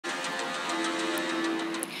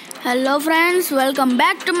Hello friends, welcome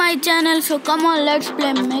back to my channel. So come on, let's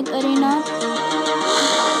play MECH Arena.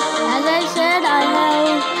 As I said, I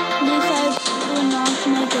have decided to not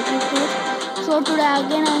make episodes. So today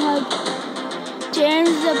again I have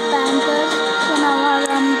changed the Panthers. So now I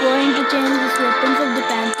am going to change the weapons of the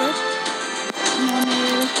Panthers.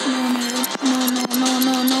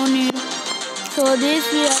 No need. So this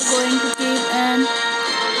we are going to keep, and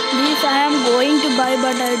this I am going to buy,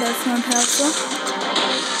 but I does not have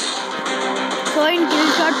So in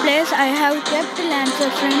Killshot place I have kept Lancer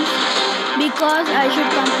friends because I should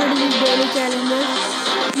complete these daily challenges.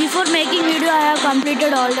 Before making video I have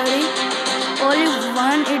completed already. Only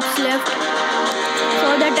one it's left. So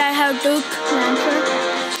that I have took Lancer.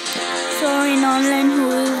 So in online who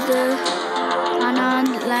is the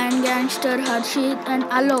Anand, Land Gangster, Harshit and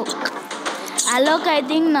Alok. Alok I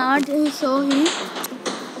think not, so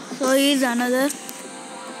he is another.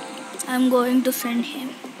 I'm going to send him.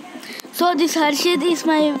 So this Harshit is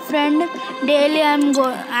my friend. Daily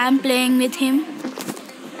I'm playing with him.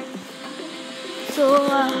 So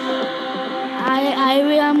I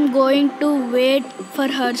am going to wait for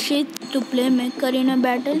Harshit to play MECH Arena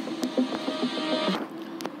battle.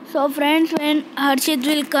 So friends, when Harshit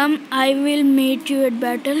will come, I will meet you at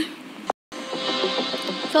battle.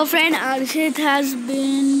 So friend, Harshit has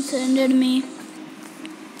been sended me.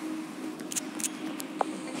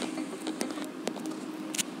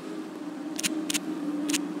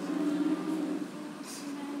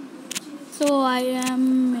 So I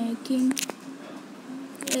am making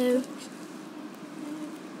a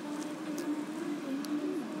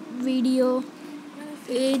video.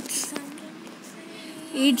 It's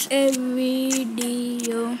a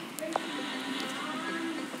video.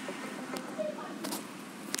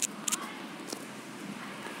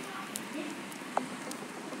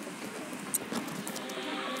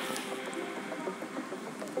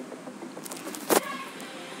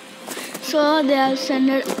 So they have sent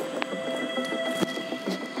it.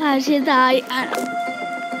 Harshit, hi,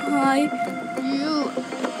 you.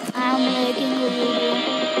 I'm making a video.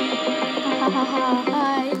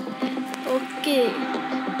 Hi. Okay.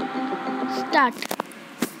 Start.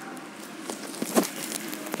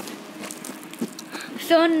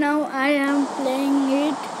 So now I am playing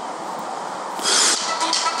it.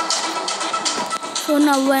 So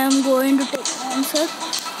now I am going to take answer.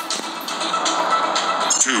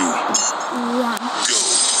 2, 1. go.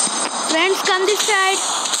 Friends, come this side.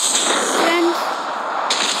 Friends.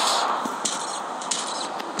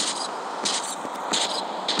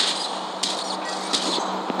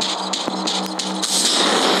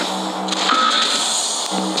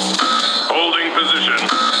 Holding position.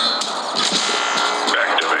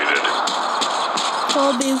 Activated. So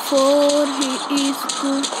before he is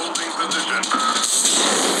good, Holding position.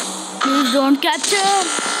 please don't catch him.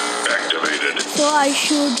 Activated. So I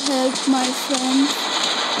should help my friend.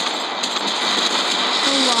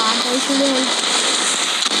 So what? I should help.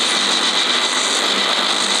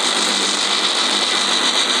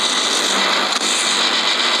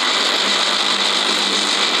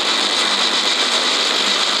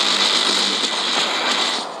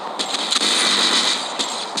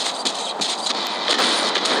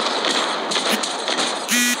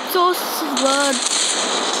 So what?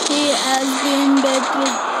 He has been back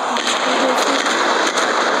with.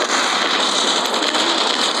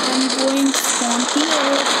 I'm going to spawn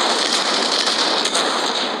here.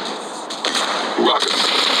 Rocket.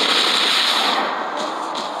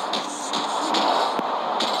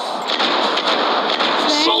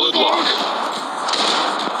 Solid lock.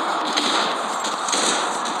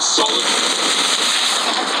 Solid.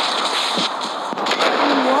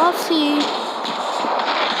 Was he?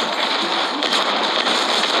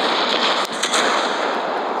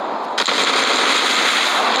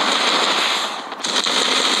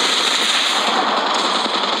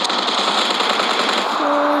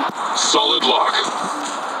 Solid lock.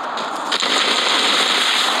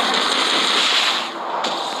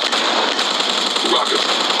 Rocket.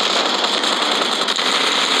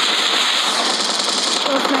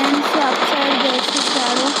 So friends, outside there's a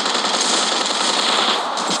shadow.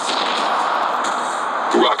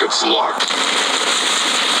 Rockets locked.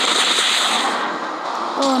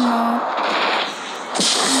 Oh no.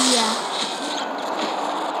 Yeah.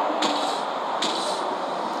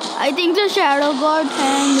 I think the shadow got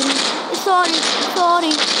angry. Sorry.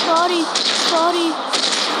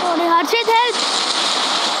 Harshit, help!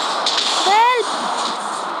 Help!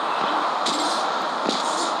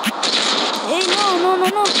 Hey,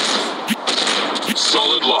 no.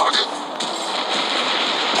 Solid lock.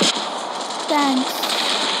 Thanks.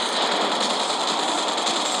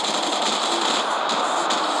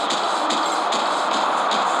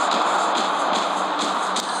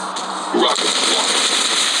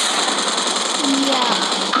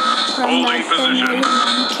 and Holding that time position. only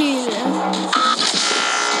 1 kill.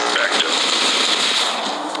 Active.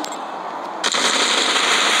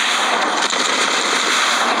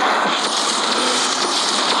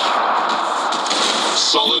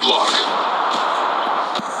 Solid lock.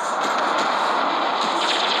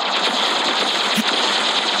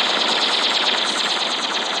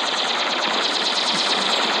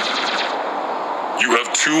 You have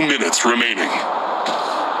 2 minutes remaining.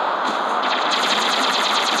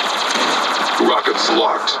 Rockets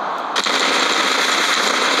locked.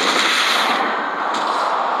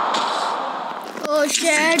 Oh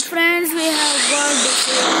shit, friends, we have got this.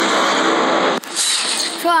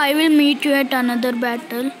 So I will meet you at another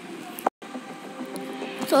battle.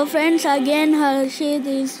 So friends, again Harshit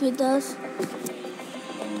is with us.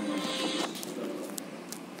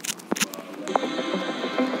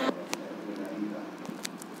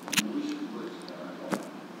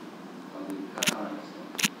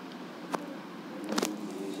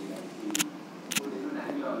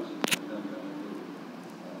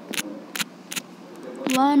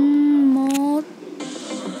 One more.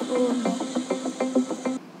 Oh no.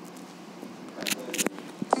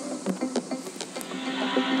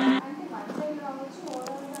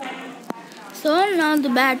 So now the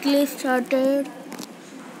battle is started.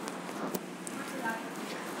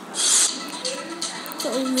 So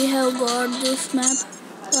we have got this map.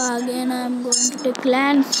 So again I am going to take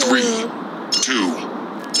Lance. 3, 2,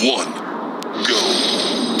 1, go.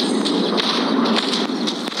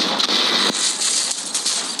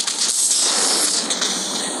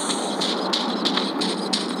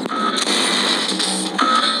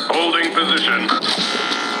 Holding position.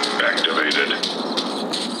 Activated.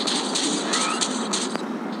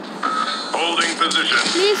 Holding position.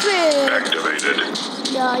 Please wait. Activated.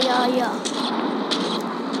 Yeah.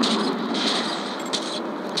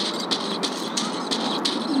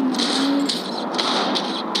 Nice.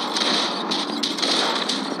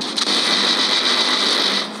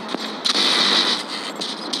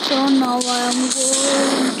 So now I am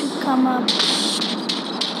going to come up.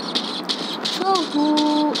 So who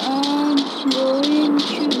am going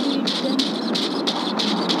to beat them?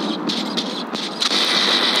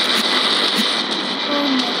 Oh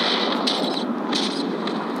no.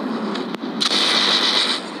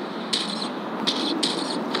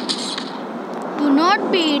 Do not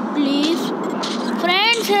beat, please.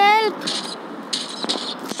 Friends, help!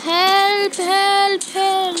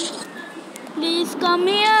 Help! Please come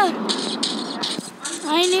here.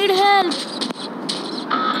 I need help.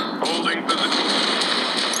 Holding position.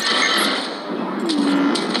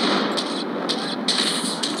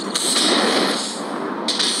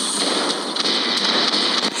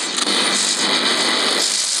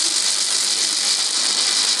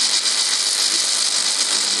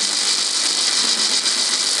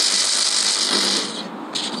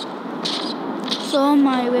 So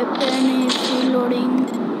my weapon is reloading.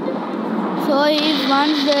 So if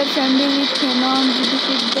once they're sending we cannot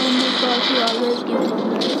defeat them because he always gives up.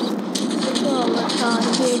 So our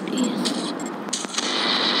target is.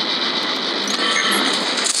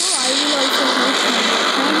 So I will also use my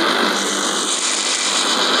weapon.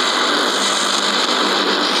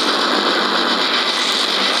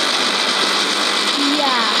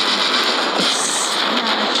 Yeah.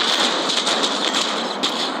 Nice.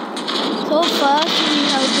 So first we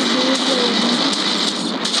have to do the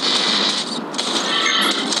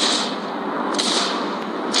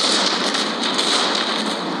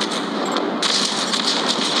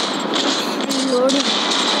reloading.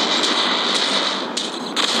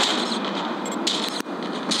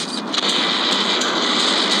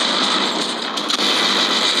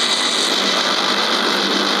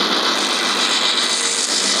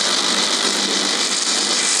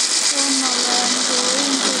 So now I am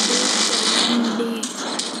going to do 7D.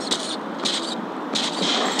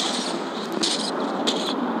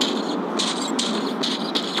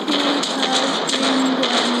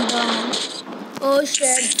 Oh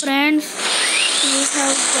shit, friends, we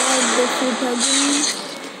have got defeat again.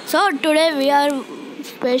 So today we are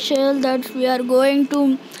special that we are going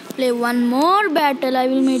to play one more battle. I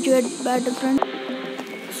will meet you at battle, friends.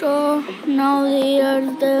 So now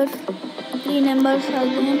here there's 3 numbers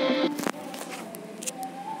again.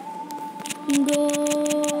 Go.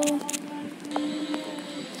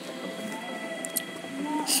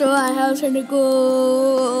 So I have said to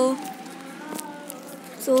go.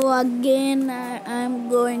 So again I am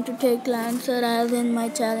going to take Lancer as in my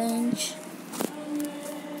challenge.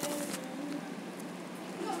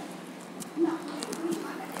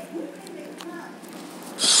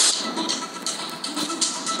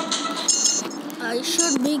 I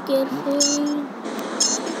should be careful.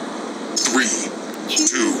 3,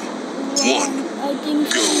 2, 1. I think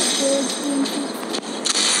Go.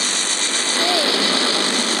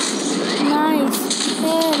 Nice.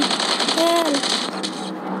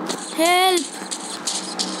 Help.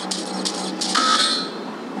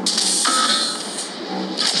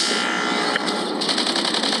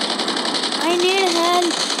 I need help.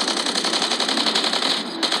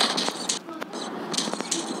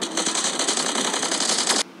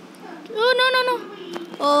 Oh, no.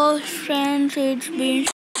 Oh, friends, it's been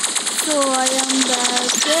so I am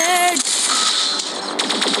back.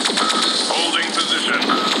 Holding position.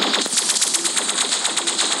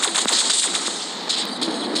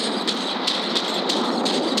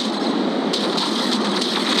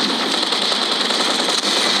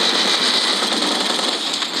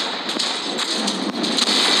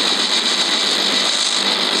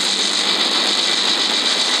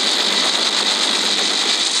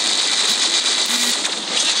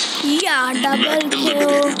 Yeah, double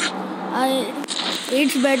kill. Eliminated.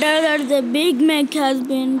 It's better that the big mech has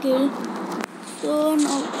been killed. So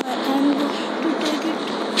now I'm going to take it.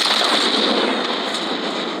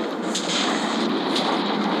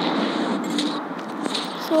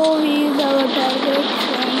 So he is our target.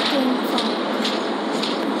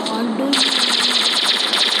 What do you?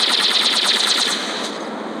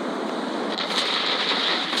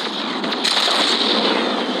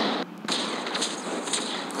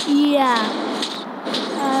 Yeah,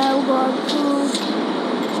 I've got to.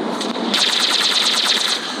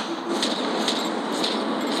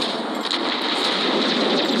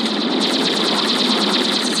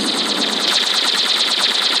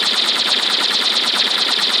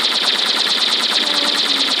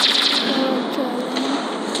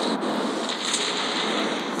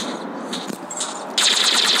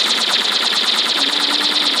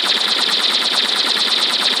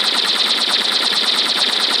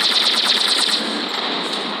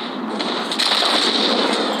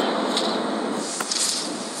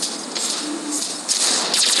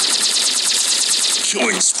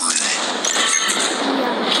 Killing spree.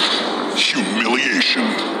 Humiliation.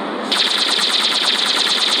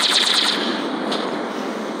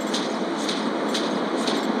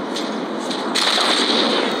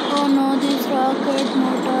 Oh no, this rocket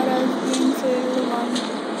motor has been filled one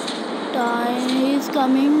time. He's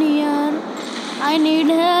coming near. I need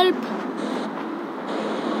help.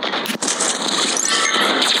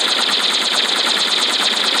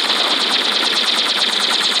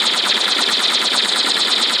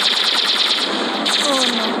 Oh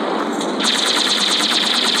no.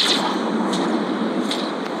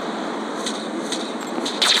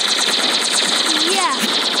 Yeah.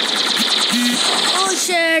 Oh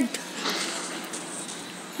shit.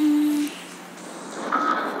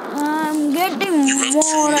 I'm getting You have 2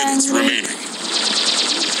 more minutes angry. remaining.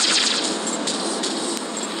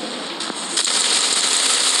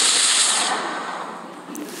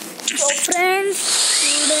 So friends,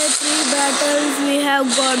 today 3 battles we have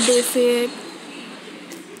got defeat.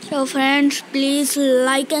 So friends, please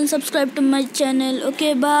like and subscribe to my channel.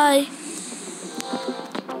 Okay, bye.